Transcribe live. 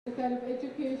the kind of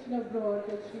education abroad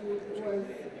that she was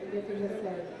getting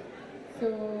herself. So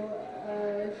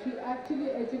she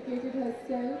actually educated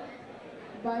herself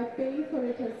by paying for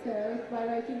it herself, by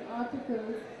writing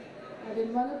articles, and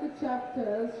in one of the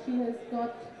chapters she has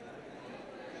got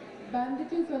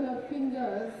bandages on her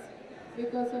fingers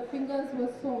because her fingers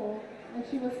were sore and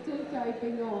she was still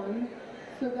typing on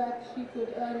so that she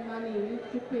could earn money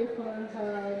to pay for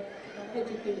her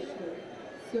education.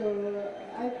 So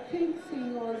I think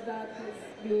seeing all that has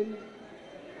been,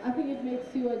 I think it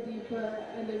makes you a deeper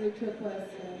and a richer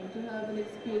person to have an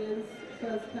experience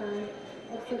firsthand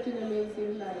of such an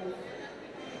amazing life.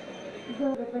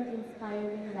 Of an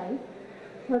inspiring life,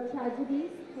 her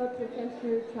tragedies, her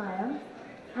professional triumphs,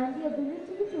 and the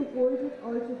ability to hold it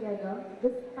all together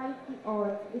despite the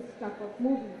odds is stuff of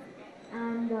movies.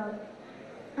 And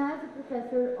as a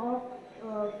professor of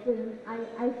film,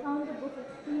 I found the book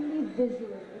extremely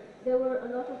visual. There were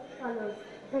a lot of colors,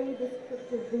 very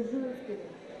descriptive visuals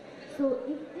given. So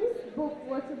if this book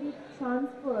were to be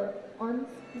transferred on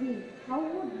screen, how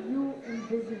would you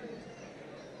envision it?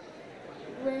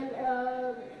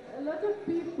 Well, a lot of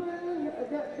people,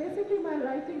 basically my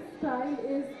writing style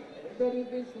is very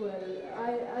visual.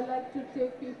 I like to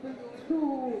take people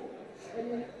through,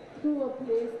 through a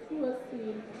place, through a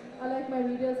scene. I like my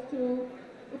readers to,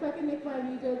 if I can make my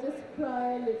reader just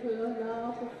cry a little or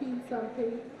laugh or feel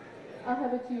something, I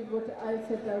have achieved what I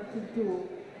set out to do.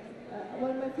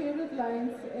 One of my favorite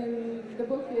lines in the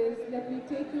book is, let me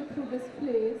take you through this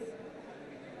place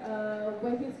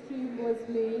where history was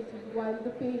made while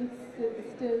the paints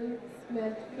still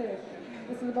smelled fresh.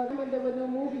 This is about when there were no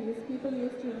movies, people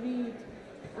used to read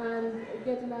and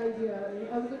get an idea.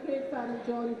 I was a great fan of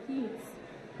John Keats,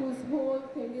 whose whole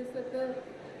thing is that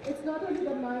it's not only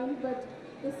the mind, but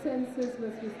the senses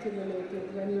must be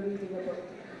stimulated when you're reading a book.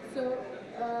 So,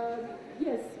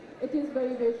 yes, it is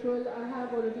very visual. I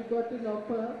have already got an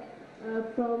offer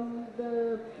from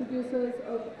the producers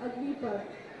of Agnipath,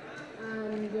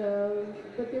 and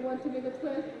but they want to make a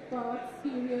 12-part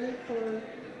serial for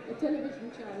a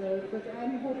television channel. But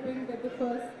I'm hoping that the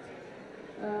first,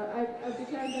 I've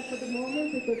declined that for the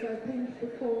moment because I think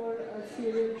before a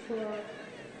serial for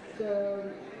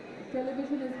the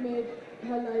television is made,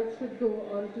 her life should go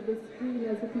onto the screen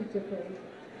as a feature film.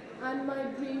 And my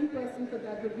dream person for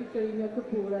that would be Kareena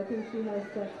Kapoor. I think she has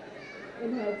that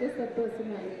in her, just that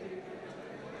personality.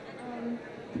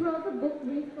 Throughout the book,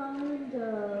 we found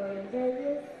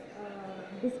various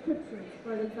descriptions.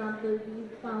 For example, we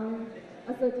found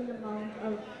a certain amount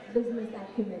of business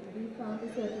acumen. We found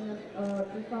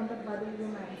we found a budding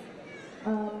romance.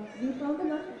 We found a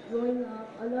lot of growing up,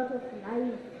 a lot of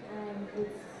life and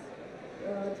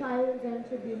its trials and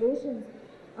tribulations.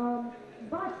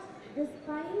 But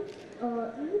despite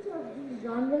each of these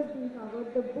genres being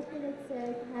covered, the book in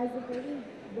itself has a very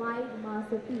wide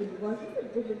mass appeal. Was it a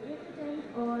deliberate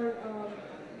attempt, or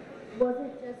was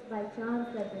it just by chance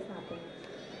that this happened?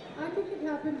 I think it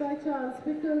happened by chance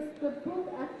because the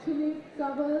book actually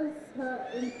covers her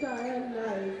entire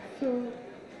life. So,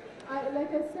 like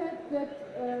I said, that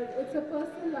it's a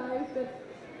personal life that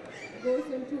goes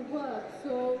into work.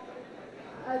 So,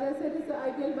 as I said, it's the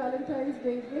ideal Valentine's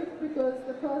Day gift because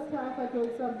the first half I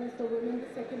told somebody is for women, the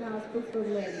second half is for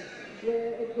men,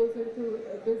 where it goes into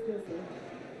businesses.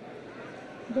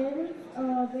 There is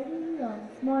a very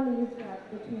small age gap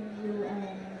between you and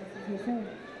Mrs. Hussain.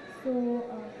 So,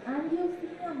 and you've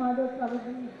seen your mother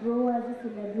probably grow as a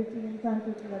celebrity in front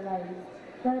of your eyes.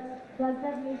 Does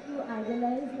that make you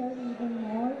idolize her even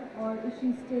more, or is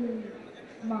she still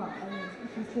is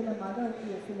she still a mother, or is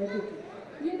she a celebrity?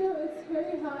 You know, it's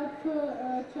very hard for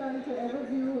a child to ever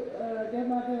view their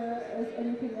mother as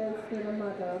anything else than a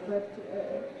mother, but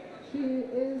she's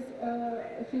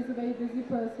a very busy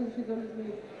person. She's always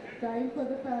made time for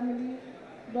the family,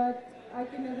 but I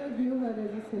can never view her as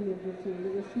a celebrity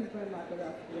because she's my mother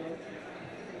after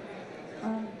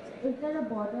all. Is there a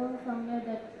border somewhere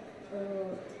that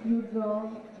you draw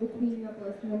between your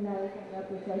personal life and your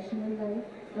professional life?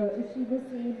 Is she the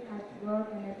same at work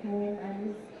and at home,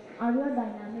 and are your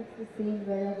dynamics the same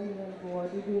wherever you go, or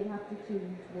do they have to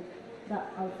change with the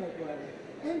outside world?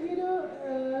 And you know,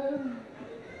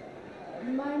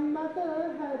 my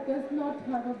mother does not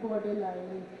have a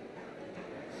borderline.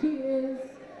 She is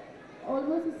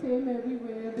almost the same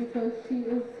everywhere because she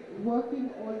is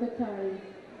working all the time.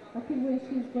 I think when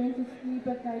she's going to sleep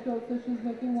at night also, she's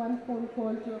making one phone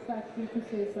call to a factory to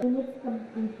say something. In its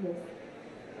completeness,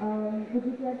 would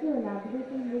you care to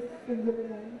elaborate on this singular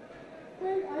line?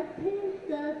 Well, I think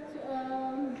that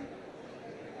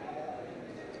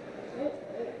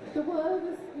the world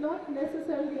is not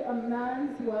necessarily a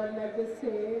man's world, like they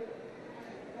say.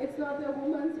 it's not a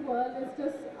woman's world, it's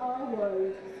just our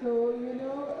world. So,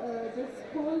 this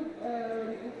whole,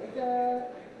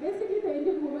 basically the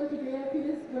Indian woman today, I feel,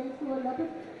 is going through a lot of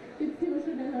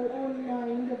confusion in her own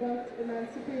mind about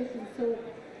emancipation. So,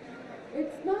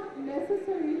 it's not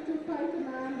necessary to fight a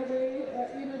man the way,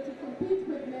 to compete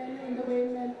with men in the way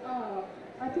men are.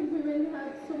 I think women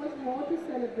have so much more to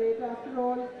celebrate. After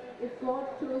all, if God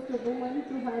chose a woman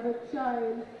to have a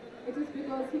child, it is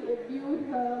because he viewed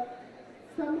her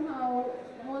somehow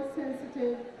more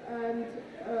sensitive and,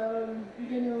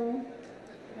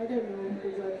 I don't know the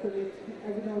word for it.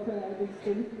 As an author, I don't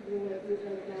think the word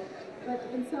like that. But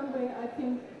in some way, I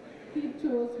think he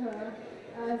chose her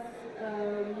as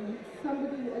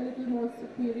somebody a little more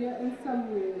superior in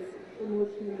some ways,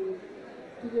 emotionally,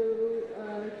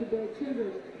 to their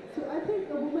children. So I think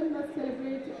a woman must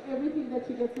celebrate everything that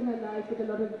she gets in her life with a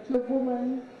lot of joy. A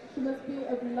woman, she must be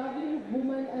a lovely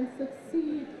woman and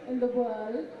succeed in the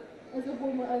world as a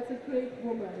woman, as a great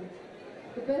woman.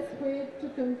 The best way to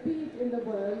compete in the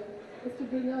world is to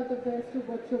bring out the best of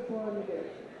what you're born with.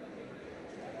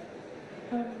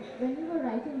 When you were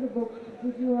writing the book,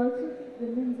 did you also keep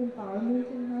women's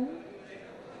empowerment in mind?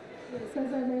 Yes,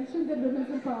 as I mentioned, that women's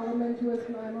empowerment was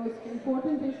my most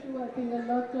important issue. I think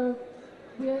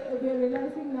we're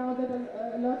realizing now that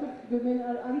a lot of women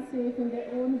are unsafe in their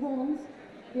own homes.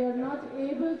 They are not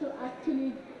able to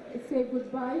actually say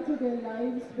goodbye to their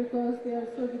lives because they are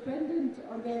so dependent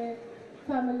on their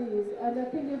families. And I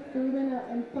think if women are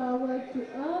empowered to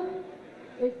earn,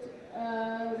 it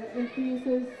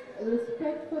increases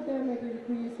respect for them, it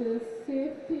increases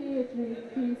safety, it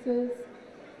increases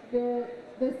their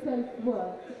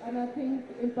self-worth. And I think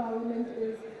empowerment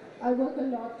is, I work a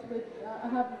lot with, I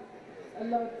have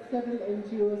several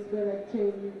NGOs where I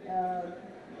train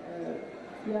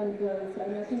young girls,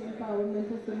 and I think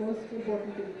empowerment is the most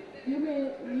important thing. You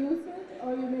may use it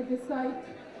or you may decide.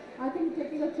 I think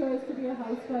taking a choice to be a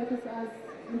housewife is as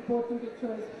important a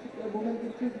choice. A woman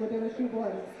can choose whatever she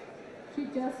wants. She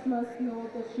just must know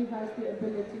that she has the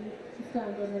ability to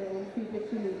stand on her own feet if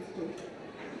she needs to.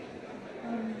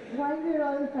 While we're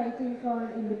all fighting for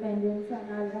independence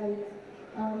and our rights,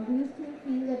 do you still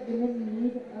feel that women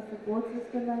need a support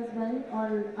system as well,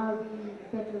 or are we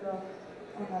better off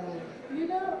on our own?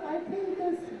 I think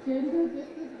this gender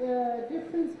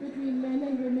difference between men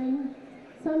and women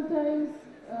sometimes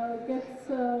gets,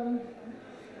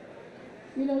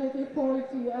 little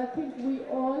faulty. I think we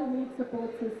all need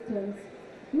support systems.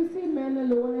 You see men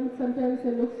alone and sometimes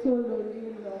they look so lonely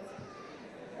and lost.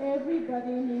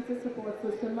 Everybody needs a support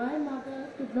system. My mother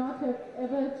could not have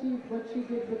ever achieved what she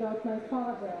did without my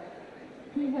father.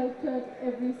 He helped her at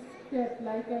every step.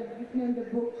 Like I've written in the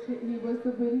book, he was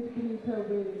the wind beneath her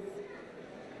wings.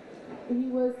 He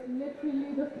was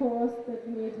literally the force that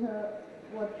made her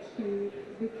what she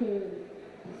became.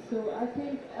 So I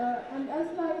think, and as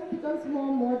life becomes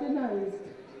more modernized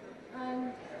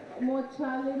and more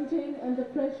challenging and the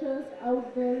pressures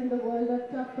out there in the world are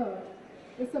tougher,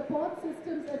 the support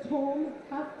systems at home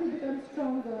have to become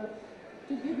stronger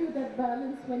to give you that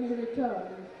balance when you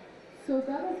return. So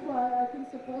that is why I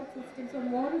think support systems are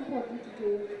more important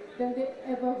today than they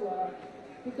ever were.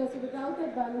 Because without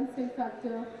that balancing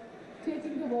factor,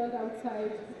 taking the world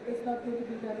outside is not going to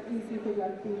be that easy for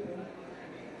young people.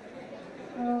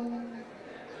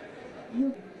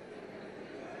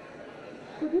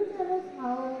 Could you tell us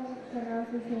how Shahnaz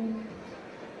Husain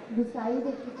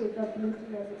decided to take up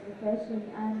beauty as a profession,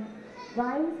 and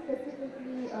why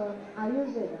specifically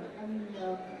Ayurveda? I mean,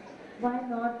 why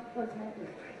not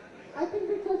cosmetics? I think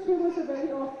because she was a very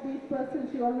offbeat person,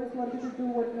 she always wanted to do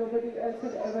what nobody else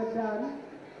had ever done.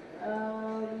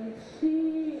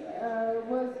 She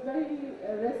was very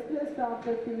restless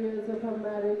after a few years of her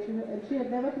marriage, and she had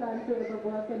never planned to ever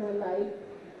work in her life.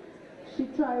 She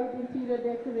tried interior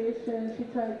decoration, she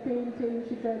tried painting,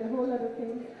 she tried a whole lot of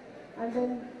things, and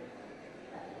then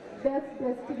that's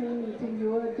destiny meeting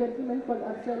you. A gentleman called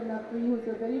Afzal Naqvi, who's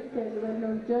a very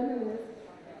well-known journalist,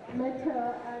 met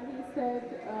her and he said,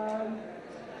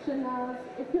 Shahnaz,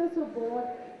 if you're so bored,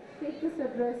 take this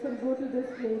address and go to this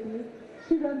lady.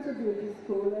 She runs a beauty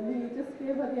school. And he just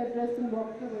gave her the address and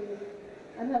walked away.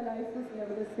 And her life was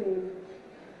never the same.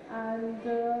 And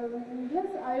yes,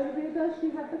 Ayurveda, she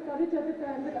had the courage at the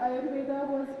time that Ayurveda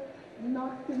was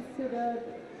not considered,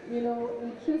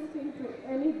 interesting to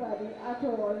anybody at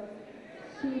all.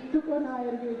 She took on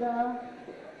Ayurveda,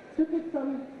 took it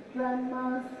from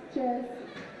grandma's chest,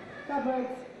 cupboards,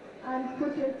 and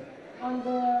put it on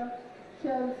the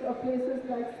shelves of places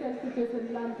like Selfridges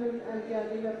in London and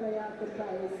Gallery of Hayat in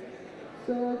Paris.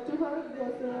 So to her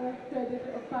goes the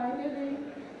credit of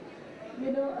pioneering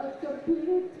you know, a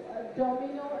complete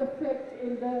domino effect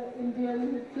in the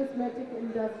Indian cosmetic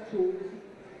industry.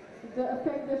 The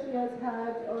effect that she has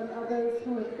had on others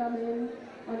who have come in,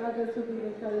 on others who have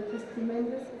been encouraged is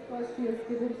tremendous. Of course, she has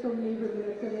given so many women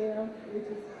a career, which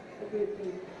is a great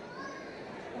thing.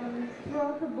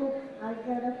 Throughout the book, I've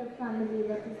read of a family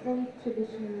that is very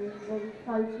traditional, very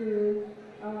cultural,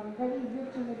 very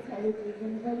rich in its heritage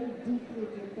and very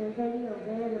deep-rooted. They're very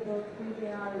aware about who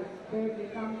they are, where they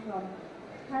come from.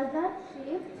 Has that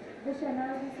shaped the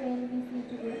Shahnaz Husain we see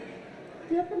today?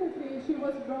 Definitely, she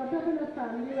was brought up in a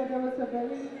family where there was a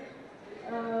very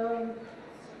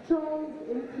strong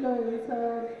influence.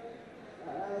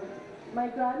 My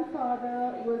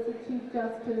grandfather was a Chief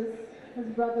Justice, his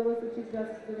brother was the Chief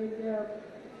Justice of India.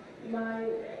 My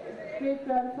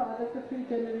great-grandfather for 3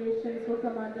 generations were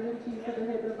Commander-in-Chief of the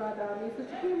Hyderabad Army. So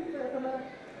she came from a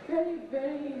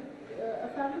very, a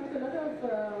family with a lot of,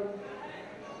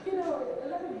 you know, a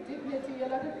lot of dignity, a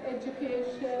lot of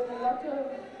education, a lot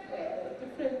of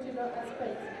different, you know,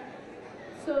 aspects.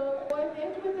 So I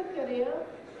went with a career,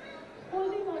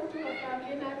 holding on to a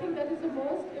family, and I think that is the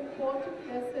most important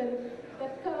lesson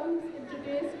that comes in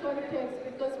today's context,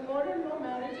 because more and more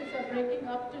marriages are breaking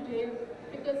up today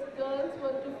because girls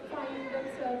want to find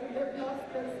themselves and they've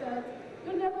lost themselves.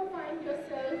 You never find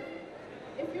yourself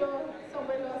if you're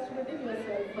somewhere lost within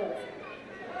yourself first.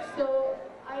 So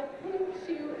I think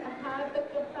she had the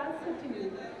capacity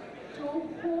to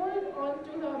hold on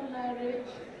to her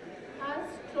marriage as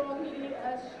strongly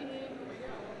as she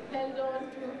held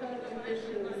on to her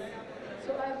ambitions.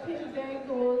 So I think there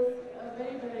goes a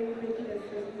very big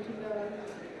lesson to learn.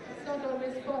 It's not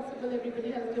always possible,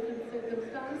 everybody has different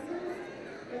circumstances,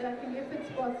 but I think if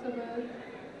it's possible,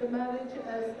 the marriage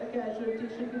as a casualty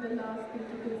should be the last thing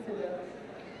to consider.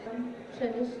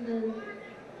 Traditional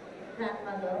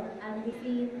grandmother, and we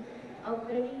see a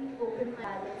very open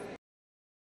balance.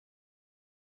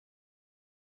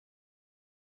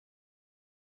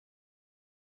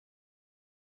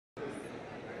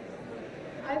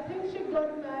 I think she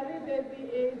got married at the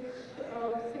age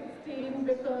of 16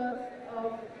 because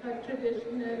of her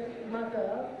traditional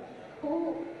mother,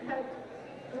 who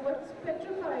was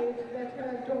petrified that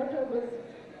her daughter was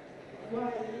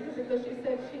wild, because she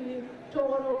said she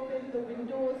tore open the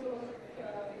windows of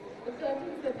the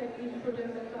curtains that had been put in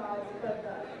the cars.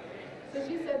 So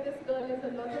she said, this girl is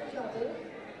a lot of trouble.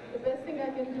 The best thing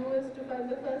I can do is to find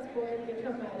the first boy and get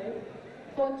her married.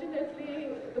 Fortunately,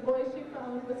 the boy she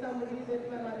found was somebody that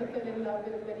my mother fell in love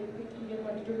with very quickly and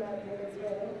wanted to marry him as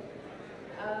well.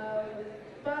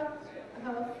 But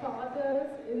her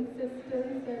father's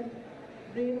insistence and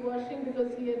brainwashing, because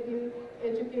he had been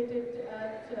educated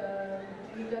at,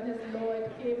 he done his law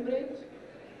at Cambridge,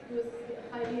 he was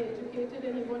highly educated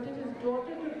and he wanted his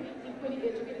daughter to be equally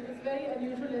educated. It was very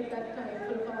unusual at that time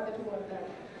for a father to want that.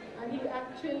 And he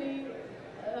actually,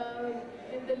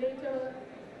 in the later,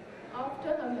 after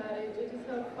her marriage, it is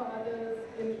her father's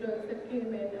influence that came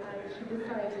in, and she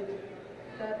decided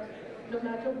that no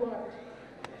matter what,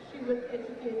 she would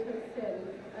educate herself.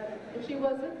 She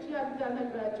hadn't done her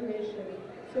graduation.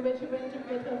 So when she went to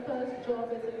get her first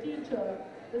job as a teacher,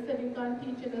 they said you can't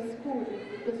teach in a school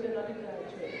because you're not a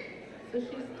graduate. So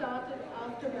she started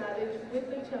after marriage with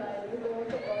the child, with all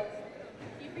the odds,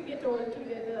 keeping it all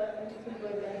together and still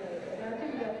going ahead. And I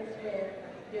think that is where,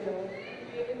 you know,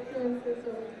 the influences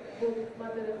of both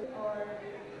mother and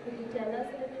Could you tell us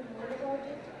a little more about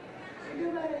it?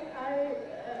 you know,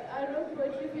 I wrote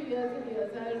poetry for years and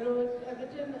years. I've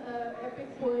written an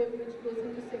epic poem which goes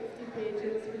into 60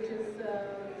 pages, which is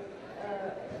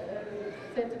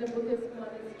set in a Buddhist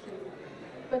monastery.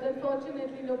 But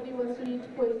unfortunately, nobody wants to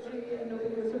read poetry and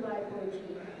nobody wants to buy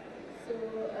poetry. So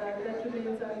that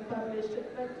remains unpublished.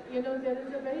 But you know, there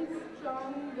is a very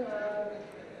strong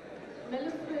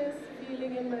mellifluous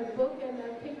feeling in my book, and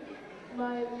I think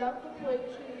my love for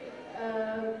poetry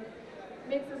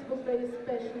makes this book very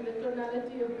special. The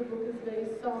tonality of the book is very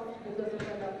soft because of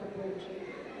my love for poetry.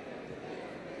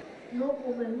 No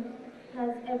woman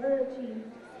has ever achieved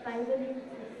spiraling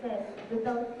success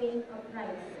without paying a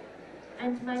price,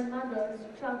 and my mother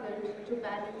struggled to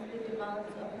balance the demands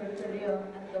of her career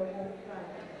and the home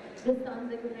front. This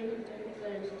sounds like a very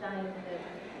difficult time that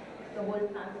the whole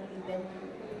family went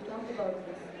through. Could you talk about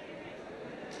this?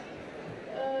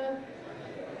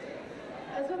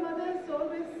 As a mother has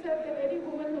always said that any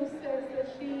woman who says that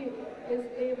she is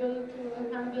able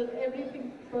to handle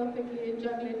everything perfectly and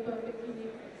juggle it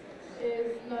perfectly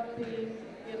is not being,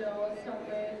 you know,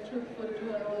 somewhere truthful to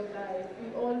her own life.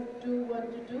 We all do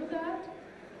want to do that,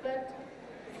 but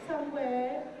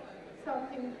somewhere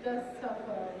something does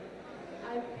suffer.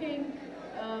 I think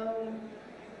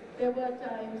there were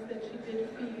times that she did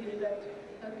feel that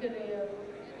her career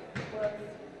was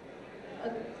a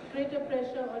greater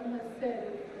pressure on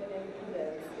herself than anything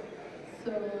else.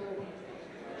 So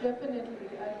definitely,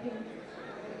 I think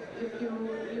if you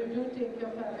do take your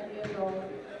family along,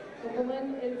 a woman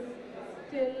is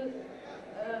still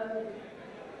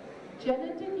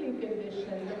genetically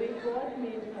conditioned, the way God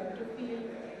made her, to feel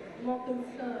more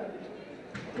concerned.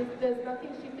 There's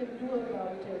nothing she can do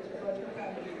about it, about her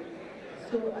family.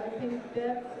 So I think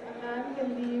that a man can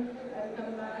leave and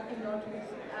come back and not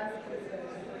ask himself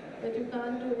that you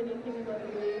can't do anything about the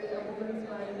way a woman's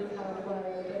mind is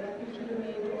hardwired. And I think she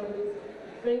remained always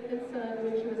very concerned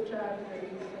when she was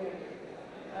traveling. So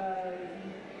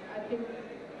I think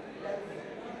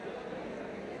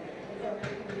that's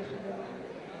the condition.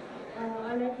 All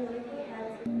right, that's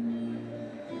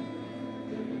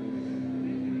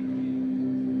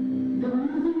The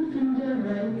moving finger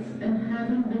writes and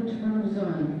having bit moves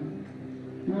on.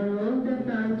 Nor all that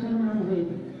biting on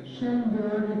wit shall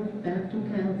lure it back to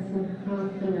cancel half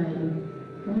the line.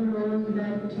 Nor all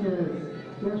thy tears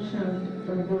wash out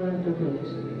a word of it.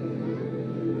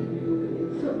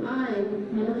 So I,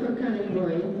 Nelofar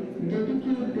Currimbhoy,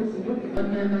 dedicate this book on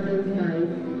my mother's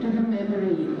life to the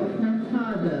memory of my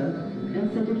father and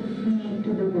set it free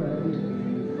to the world.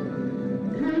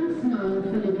 Thanks, Mom,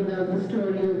 for living out the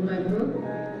story of my book.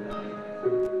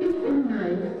 If in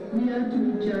life we are to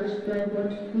be judged by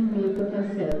what we make of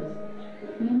ourselves,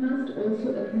 we must also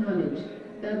acknowledge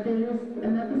that there is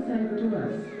another side to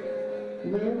us,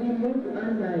 where we live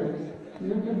our lives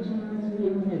with the genes we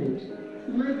inherit.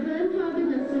 My grandfather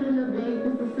Nasrullah Beg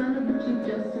was the son of the Chief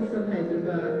Justice of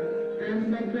Hyderabad, and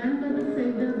my grandmother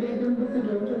Saida Begum was the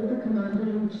daughter of the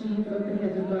Commander-in-Chief of the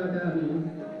Hyderabad Army,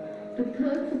 the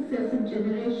third successive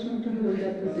generation to hold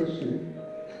that position.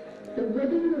 The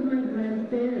wedding of my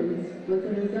grandparents was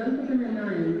a result of an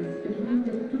alliance between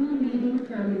the two leading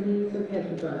families of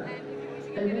Hyderabad,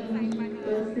 arranged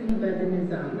personally by the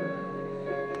Nizam.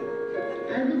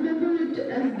 I remember it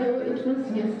as though it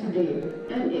was yesterday,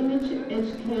 an image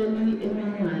etched clearly in my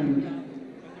mind.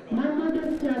 My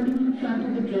mother standing in front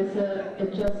of the dresser,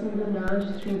 adjusting the large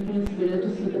three-piece mirror to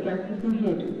see the back of her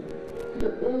head. The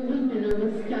oval mirror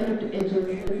with scalloped edges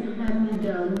is a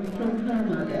hand-me-down from her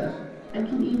mother. I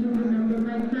can even remember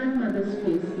my grandmother's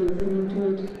face gazing into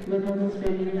it when I was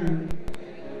very young.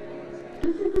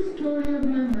 This is the story of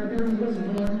my mother who was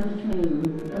born a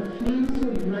flame so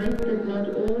bright that not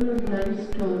all of life's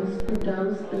storms could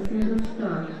douse a single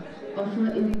spark of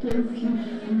her intensely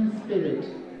free spirit.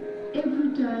 Every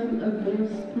time a wave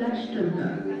splashed on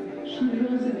her, she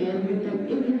rose again with an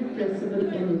irrepressible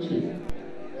energy.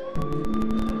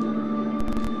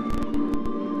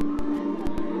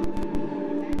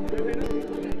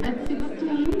 At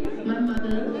 16, my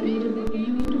mother made a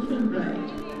beautiful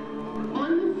bride.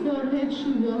 On her forehead,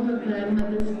 she wore her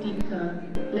grandmother's tika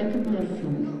like a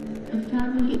blessing, a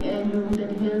family heirloom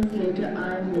that years later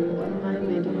I wore on my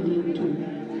wedding day too.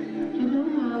 You know,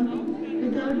 Mom,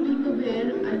 without being aware,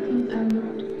 I think I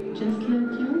looked just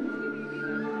like you.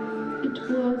 It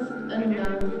was a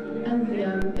love as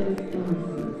young as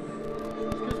innocence.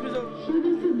 She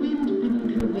was the wind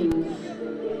beneath her wings.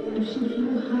 If she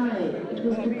flew high, it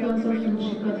was because often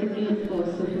she got the